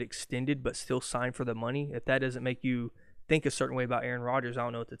wasn't going to get extended but still signed for the money. If that doesn't make you think a certain way about Aaron Rodgers, I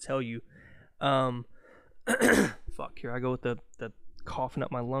don't know what to tell you. Fuck, here I go with the coughing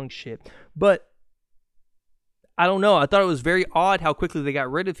up my lungs shit. But I don't know. I thought it was very odd how quickly they got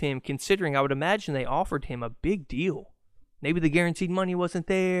rid of him, considering I would imagine they offered him a big deal. Maybe the guaranteed money wasn't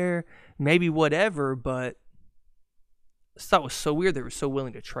there, maybe whatever, but I thought it was so weird they were so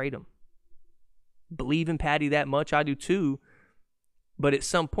willing to trade him. Believe in Patty that much, I do too, but at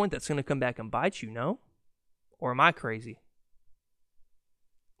some point that's going to come back and bite you, no? Or am I crazy?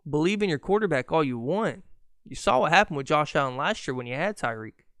 Believe in your quarterback all you want. You saw what happened with Josh Allen last year when you had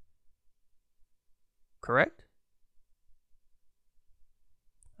Tyreek. Correct?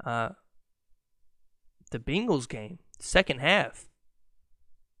 The Bengals game, second half.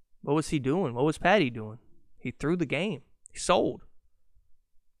 What was he doing? What was Patty doing? He threw the game. He sold.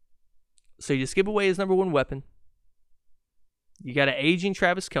 So you just give away his number one weapon. You got an aging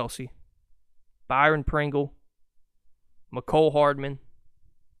Travis Kelce, Byron Pringle, McCole Hardman.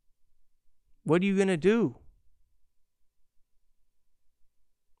 What are you going to do?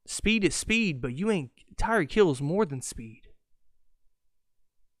 Speed is speed, but Tyreek Hill is more than speed.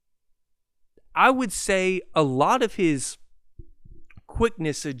 I would say a lot of his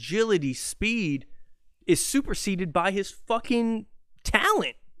quickness, agility, speed is superseded by his fucking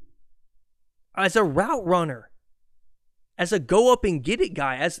talent. As a route runner, as a go up and get it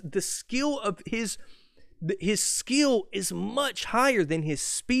guy, as the skill of his skill is much higher than his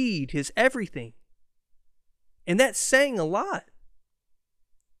speed, his everything. And that's saying a lot.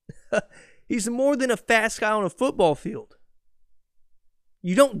 He's more than a fast guy on a football field.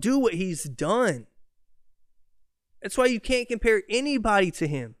 You don't do what he's done. That's why you can't compare anybody to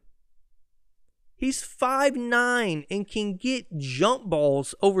him. He's 5'9" and can get jump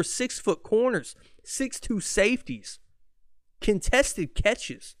balls over 6-foot corners, 6'2" safeties, contested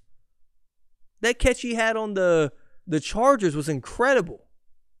catches. That catch he had on the Chargers was incredible.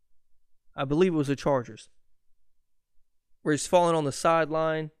 I believe it was the Chargers. Where he's falling on the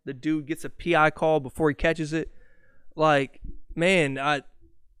sideline. The dude gets a PI call before he catches it. Like, man, I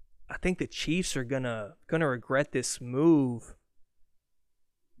think the Chiefs are gonna regret this move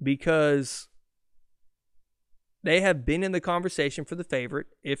because they have been in the conversation for the favorite,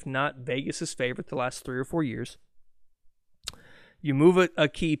 if not Vegas's favorite, the last 3 or 4 years. You move a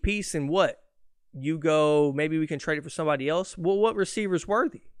key piece, and what? You go, maybe we can trade it for somebody else. Well, what receiver's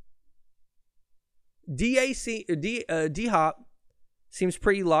worthy? D-Hop seems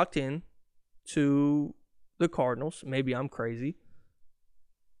pretty locked in to the Cardinals. Maybe I'm crazy.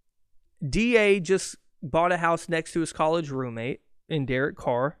 D.A. just bought a house next to his college roommate in Derek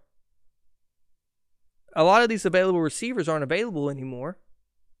Carr. A lot of these available receivers aren't available anymore.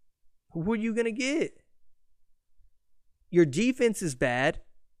 Who are you going to get? Your defense is bad.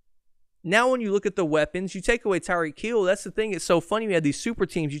 Now when you look at the weapons, you take away Tyreek Hill. That's the thing. It's so funny. We had these super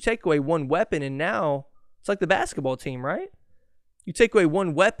teams. You take away one weapon, and now it's like the basketball team, right? You take away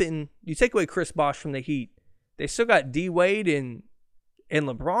one weapon. You take away Chris Bosh from the Heat. They still got D. Wade and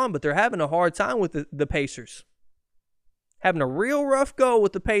LeBron, but they're having a hard time with the Pacers. Having a real rough go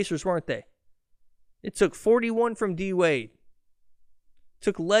with the Pacers, weren't they? It took 41 from D. Wade.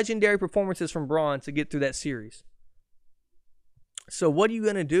 Took legendary performances from Braun to get through that series. So what are you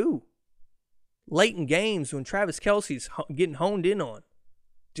going to do? Late in games when Travis Kelce's getting honed in on.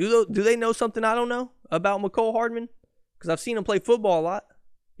 Do they know something I don't know about McCole Hardman? Because I've seen him play football a lot.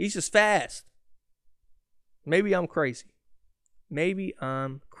 He's just fast. Maybe I'm crazy.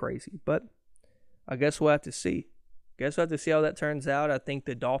 But I guess we'll have to see. Guess we'll have to see how that turns out. I think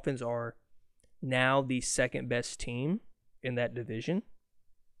the Dolphins are now the second best team in that division.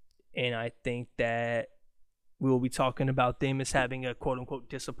 And I think that we will be talking about them as having a quote-unquote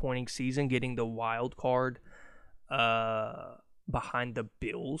disappointing season, getting the wild card behind the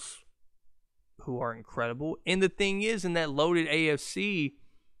Bills, who are incredible. And the thing is, in that loaded AFC,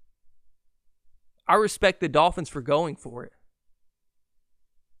 I respect the Dolphins for going for it.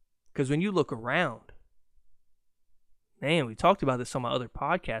 Because when you look around, man, we talked about this on my other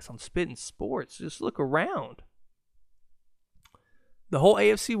podcast on Spittin' Sports. Just look around. The whole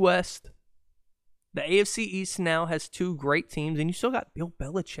AFC West, the AFC East now has 2 great teams, and you still got Bill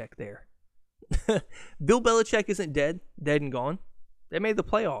Belichick there. Bill Belichick isn't dead and gone. They made the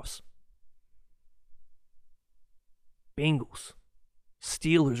playoffs. Bengals,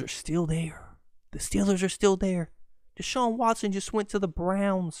 Steelers are still there. The Steelers are still there. Deshaun Watson just went to the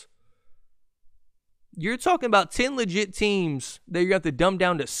Browns. You're talking about 10 legit teams that you have to dumb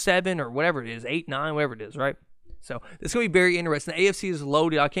down to 7 or whatever it is, 8, 9, whatever it is, right? So it's going to be very interesting. The AFC is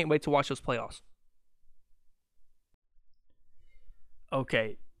loaded. I can't wait to watch those playoffs.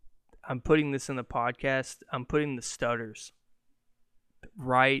 Okay, I'm putting this in the podcast. I'm putting the stutters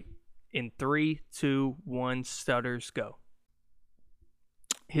right in 3, 2, 1, stutters, go.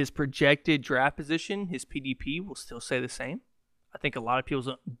 His projected draft position, his PDP, will still stay the same. I think a lot of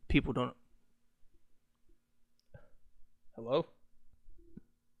people don't. Hello?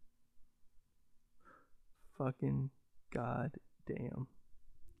 Fucking goddamn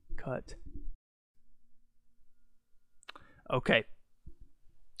cut. Okay.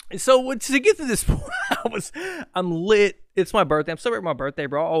 So to get to this point, I'm lit. It's my birthday. I'm celebrating my birthday,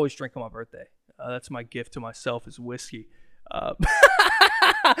 bro. I always drink on my birthday. That's my gift to myself is whiskey.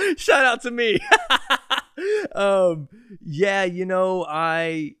 Shout out to me. Yeah,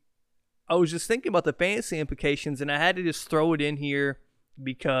 I was just thinking about the fantasy implications, and I had to just throw it in here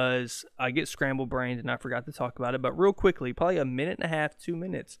because I get scrambled brained and I forgot to talk about it. But real quickly, probably a minute and a half, 2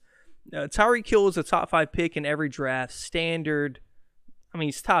 minutes. Tyreek Hill is a top 5 pick in every draft. Standard. I mean,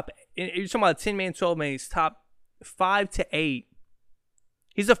 he's top. You're talking about a 10-man, 12-man. He's top 5 to 8.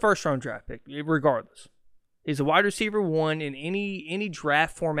 He's a first-round draft pick, regardless. He's a wide receiver 1 in any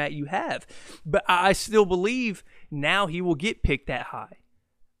draft format you have. But I still believe now he will get picked that high.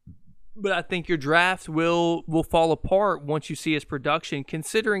 But I think your draft will fall apart once you see his production,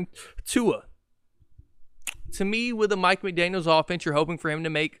 considering Tua. To me, with the Mike McDaniels offense, you're hoping for him to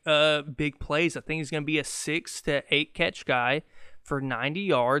make big plays. I think he's going to be a 6 to 8 catch guy for 90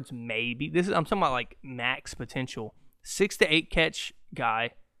 yards, maybe. I'm talking about like max potential. 6 to 8 catch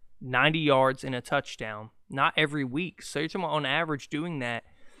guy, 90 yards and a touchdown. not every week. So you're talking about on average doing that.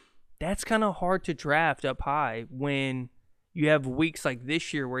 That's kind of hard to draft up high when you have weeks like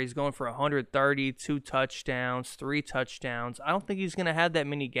this year where he's going for 130, 2 touchdowns, 3 touchdowns. I don't think he's going to have that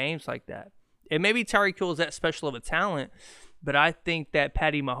many games like that. And maybe Tyreek Hill is that special of a talent, but I think that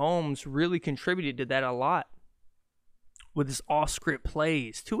Patty Mahomes really contributed to that a lot with his off-script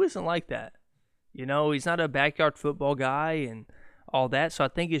plays. Tua isn't like that. You know, he's not a backyard football guy and all that, so I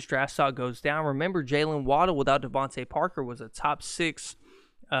think his draft stock goes down. Remember, Jalen Waddle without Devontae Parker was a top 6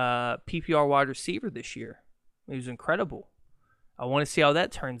 PPR wide receiver this year. He was incredible. I want to see how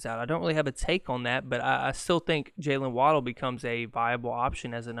that turns out. I don't really have a take on that, but I still think Jalen Waddle becomes a viable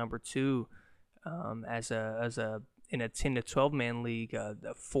option as a number 2, as a in a 10 to 12 man league,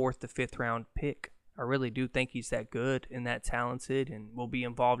 the 4th to 5th round pick. I really do think he's that good and that talented and will be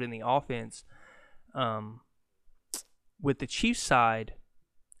involved in the offense. With the Chiefs side,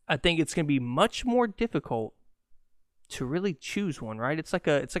 I think it's going to be much more difficult to really choose one, right? It's like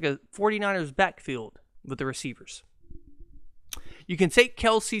a 49ers backfield with the receivers. You can take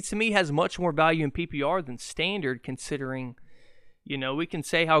Kelsey. To me, has much more value in PPR than standard, considering, you know, we can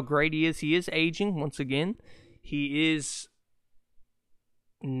say how great he is. He is aging once again. He's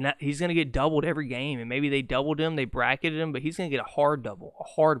going to get doubled every game, and maybe they doubled him, they bracketed him, but he's going to get a hard double, a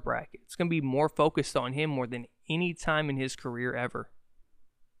hard bracket. It's going to be more focused on him more than any time in his career ever.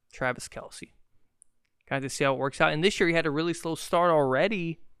 Travis Kelsey. Got to see how it works out. And this year he had a really slow start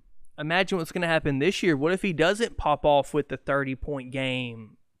already. Imagine what's going to happen this year. What if he doesn't pop off with the 30-point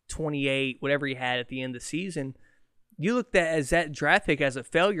game, 28, whatever he had at the end of the season? You looked at as that draft pick as a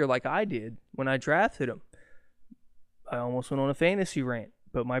failure like I did when I drafted him. I almost went on a fantasy rant,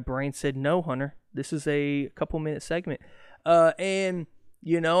 but my brain said, no, Hunter, this is a couple-minute segment. And,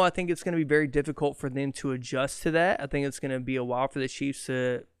 you know, I think it's going to be very difficult for them to adjust to that. I think it's going to be a while for the Chiefs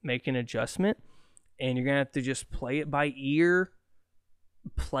to make an adjustment, and you're going to have to just play it by ear,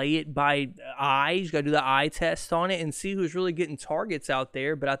 play it by eyes. You got to do the eye test on it and see who's really getting targets out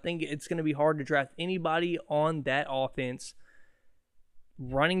there. But I think it's going to be hard to draft anybody on that offense.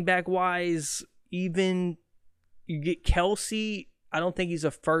 Running back-wise, even you get Kelsey, I don't think he's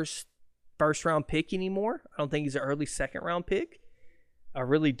a first round pick anymore. I don't think he's an early second round pick. I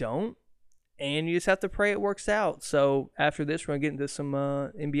really don't. And you just have to pray it works out. So after this, we're going to get into some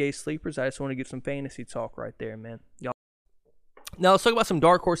NBA sleepers. I just want to give some fantasy talk right there, man. Y'all. Now let's talk about some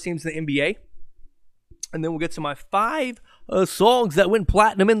dark horse teams in the NBA. And then we'll get to my 5 songs that went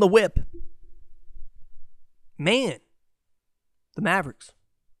platinum in the whip. Man. The Mavericks.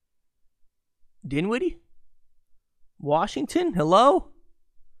 Dinwiddie. Washington, hello?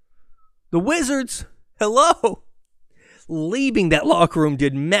 The Wizards, hello? Leaving that locker room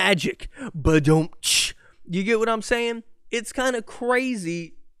did magic. Ba-dum-tsh. You get what I'm saying? It's kind of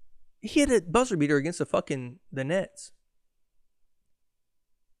crazy. He had a buzzer beater against the Nets.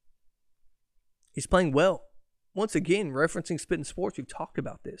 He's playing well. Once again, referencing Spittin' Sports, we've talked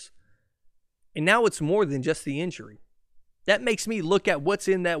about this. And now it's more than just the injury. That makes me look at what's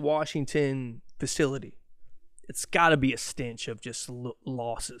in that Washington facility. It's got to be a stench of just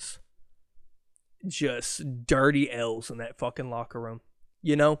losses. Just dirty L's in that fucking locker room.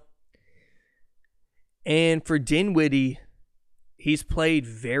 You know? And for Dinwiddie, he's played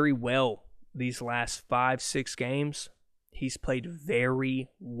very well these last 5-6 games. He's played very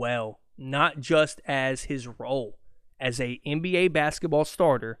well. Not just as his role. As a NBA basketball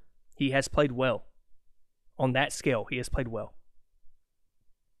starter, he has played well. On that scale, he has played well.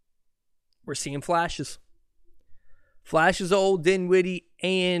 We're seeing flashes. Flashes of old Dinwiddie,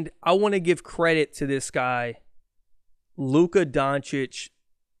 and I want to give credit to this guy, Luka Doncic.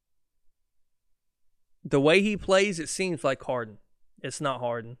 The way he plays, it seems like Harden. It's not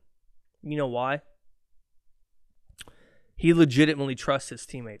Harden. You know why? He legitimately trusts his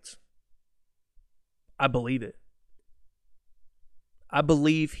teammates. I believe it. I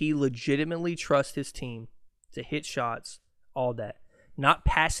believe he legitimately trusts his team to hit shots, all that. Not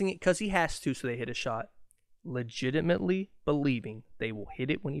passing it because he has to so they hit a shot. Legitimately believing they will hit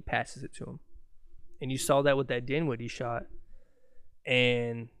it when he passes it to him. And you saw that with that Dinwiddie shot.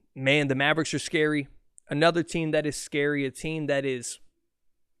 And, man, the Mavericks are scary. Another team that is scary, a team that is,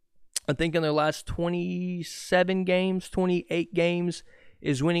 I think in their last 27 games, 28 games,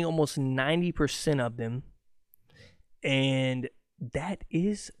 is winning almost 90% of them. And that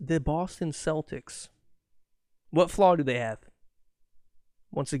is the Boston Celtics. What flaw do they have?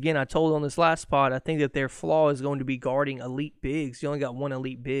 Once again, I told on this last pod, I think that their flaw is going to be guarding elite bigs. You only got one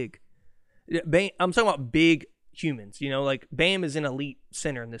elite big. I'm talking about big humans. You know, like Bam is an elite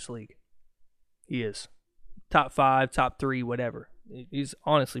center in this league. He is. Top 5, top 3, whatever. He's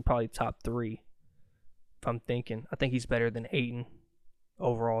honestly probably top 3. if I'm thinking. I think he's better than Ayton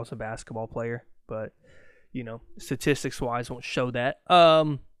overall as a basketball player, but statistics-wise won't show that.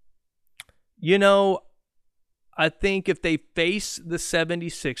 I think if they face the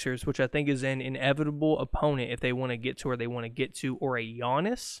 76ers, which I think is an inevitable opponent if they want to get to where they want to get to, or a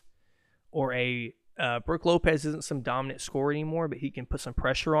Giannis, or a Brook Lopez isn't some dominant scorer anymore, but he can put some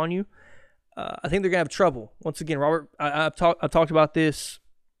pressure on you. I think they're going to have trouble. Once again, Robert, I've talked about this.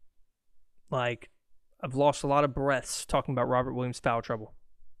 Like, I've lost a lot of breaths talking about Robert Williams' foul trouble.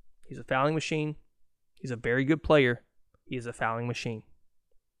 He's a fouling machine. He's a very good player. He is a fouling machine.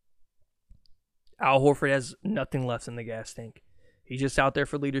 Al Horford has nothing left in the gas tank. He's just out there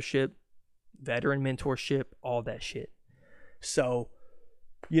for leadership, veteran mentorship, all that shit. So,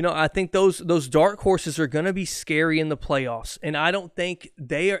 I think those dark horses are going to be scary in the playoffs. And I don't think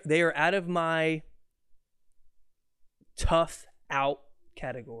they are out of my tough out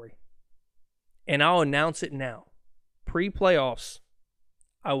category. And I'll announce it now. Pre-playoffs,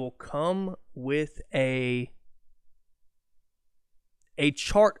 I will come with a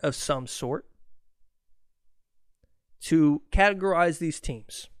chart of some sort to categorize these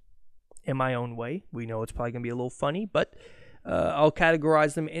teams in my own way. We know it's probably going to be a little funny, but I'll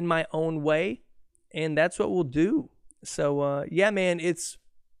categorize them in my own way, and that's what we'll do. So, man, it's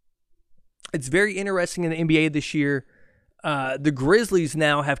very interesting in the NBA this year. The Grizzlies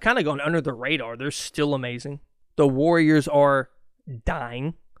now have kind of gone under the radar. They're still amazing. The Warriors are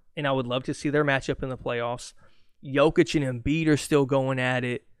dying, and I would love to see their matchup in the playoffs. Jokic and Embiid are still going at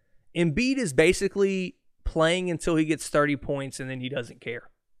it. Embiid is basically playing until he gets 30 points, and then he doesn't care.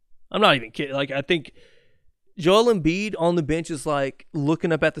 I'm not even kidding. Like, I think Joel Embiid on the bench is like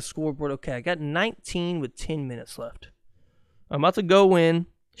looking up at the scoreboard. Okay, I got 19 with 10 minutes left. I'm about to go in,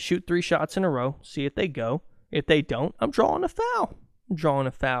 shoot 3 shots in a row, see if they go. If they don't, I'm drawing a foul.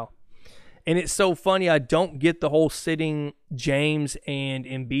 And it's so funny, I don't get the whole sitting James and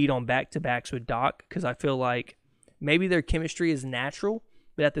Embiid on back-to-backs with Doc, because I feel like maybe their chemistry is natural,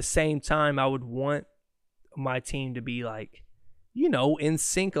 but at the same time, I would want my team to be like, in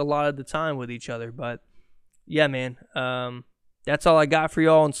sync a lot of the time with each other. But yeah, man, that's all I got for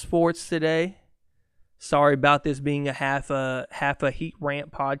y'all in sports today. Sorry about this being a half a heat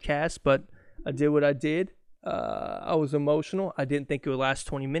rant podcast, but I did what I did. I was emotional. I didn't think it would last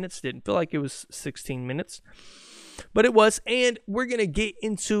 20 minutes. Didn't feel like it was 16 minutes, but it was. And we're going to get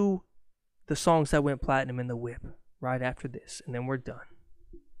into the songs that went platinum in the whip right after this, and then we're done.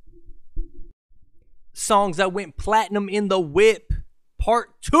 Songs that went platinum in the whip,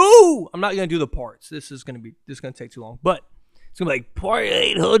 part 2. I'm not going to do the parts. This is going to take too long, but it's going to be like part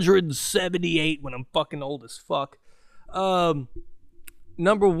 878 when I'm fucking old as fuck.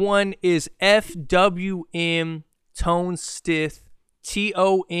 Number 1 is FWM Tone Stith,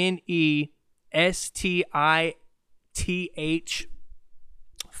 TONESTITH,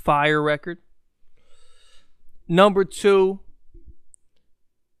 fire record. Number 2,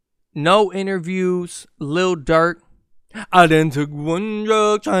 No Interviews, Lil Durk. I done took one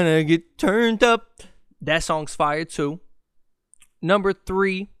drug trying to get turned up. That song's fire too. Number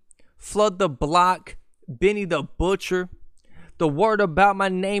 3, Flood the Block, Benny the Butcher. The word about my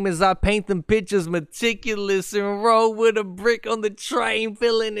name is I paint them pictures meticulous and roll with a brick on the train,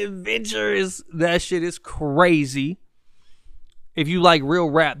 feeling adventurous. That shit is crazy. If you like real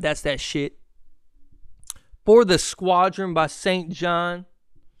rap, that's that shit. For the Squadron by St. John,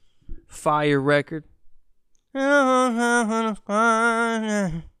 fire record. And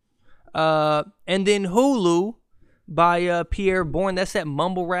then Hulu by Pierre Bourne. That's that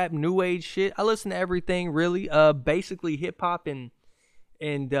mumble rap, new age shit. I listen to everything really. Basically hip hop and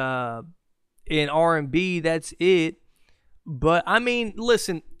R&B. That's it. But I mean,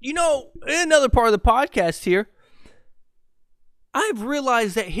 listen. Another part of the podcast here. I've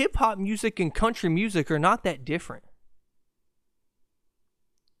realized that hip hop music and country music are not that different.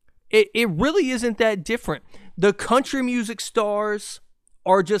 It really isn't that different. The country music stars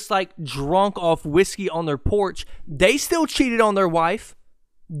are just like drunk off whiskey on their porch. They still cheated on their wife.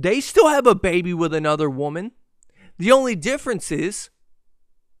 They still have a baby with another woman. The only difference is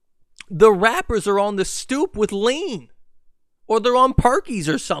the rappers are on the stoop with lean, or they're on Perkies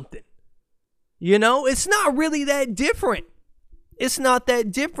or something. It's not really that different. It's not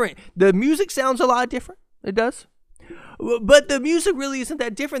that different. The music sounds a lot different. It does. But the music really isn't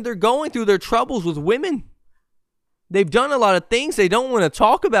that different. They're going through their troubles with women. They've done a lot of things they don't want to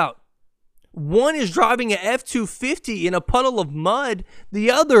talk about. One is driving an F-250 in a puddle of mud.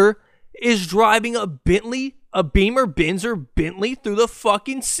 The other is driving a Beamer Benz or Bentley through the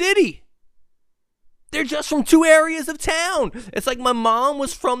fucking city. They're just from two areas of town. It's like my mom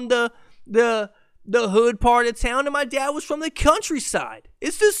was from the the hood part of town, and my dad was from the countryside.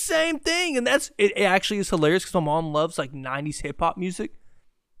 It's the same thing, and it actually is hilarious because my mom loves like 90s hip-hop music,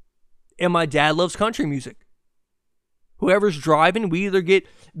 and my dad loves country music. Whoever's driving, we either get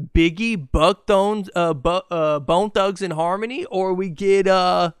Biggie, Bone Thugs and Harmony, or we get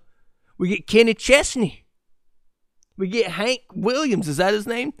Kenny Chesney. We get Hank Williams. Is that his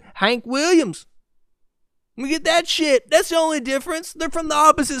name? Hank Williams. We get that shit. That's the only difference. They're from the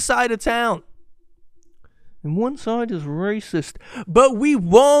opposite side of town. And one side is racist. But we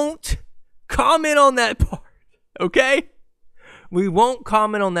won't comment on that part. Okay? We won't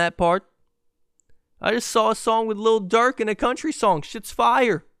comment on that part. I just saw a song with Lil Durk and a country song. Shit's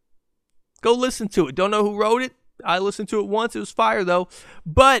fire. Go listen to it. Don't know who wrote it. I listened to it once. It was fire, though.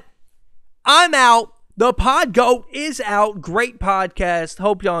 But I'm out. The Pod Goat is out. Great podcast.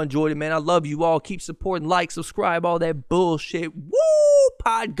 Hope y'all enjoyed it, man. I love you all. Keep supporting, like, subscribe, all that bullshit. Woo!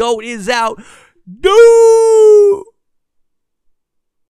 Pod Goat is out. Dude!